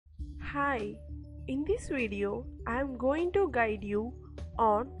Hi, in this video I am going to guide you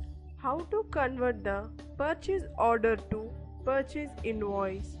on how to convert the purchase order to purchase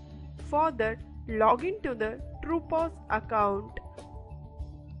invoice. For that, log into the TruePOS account.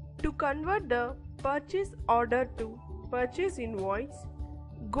 To convert the purchase order to purchase invoice,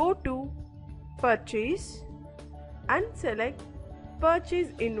 go to Purchase and select Purchase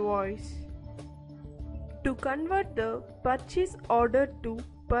Invoice. To convert the purchase order to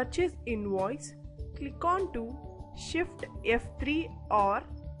purchase invoice, click on to Shift F3 or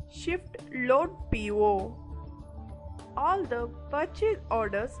Shift Load PO. All the purchase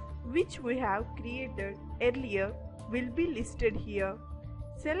orders which we have created earlier will be listed here.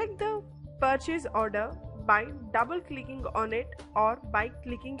 Select the purchase order by double-clicking on it or by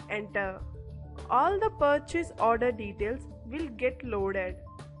clicking Enter. All the purchase order details will get loaded.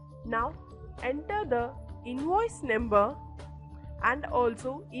 Now enter the invoice number and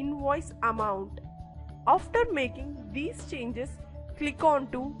also invoice amount. After making these changes, click on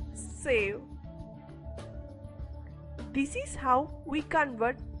to Save. This is how we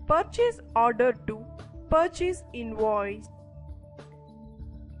convert purchase order to purchase invoice.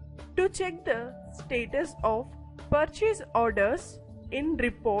 To check the status of purchase orders in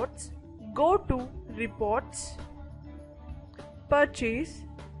reports, go to Reports, Purchase,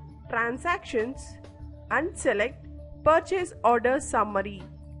 Transactions and select Purchase Order Summary.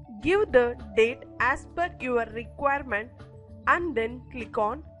 Give the date as per your requirement and then click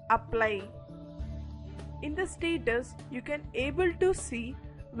on Apply. In the status, you can able to see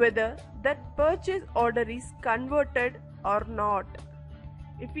whether that purchase order is converted or not.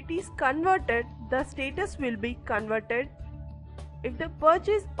 If it is converted, the status will be converted. If the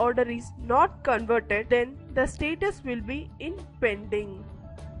purchase order is not converted, then the status will be in pending.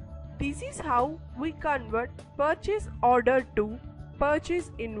 This is how we convert purchase order to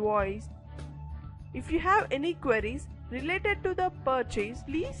purchase invoice. If you have any queries related to the purchase,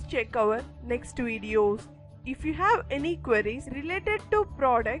 please check our next videos. If you have any queries related to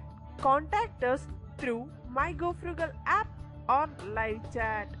product, contact us through myGoFrugal app or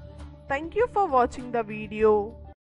LiveChat. Thank you for watching the video.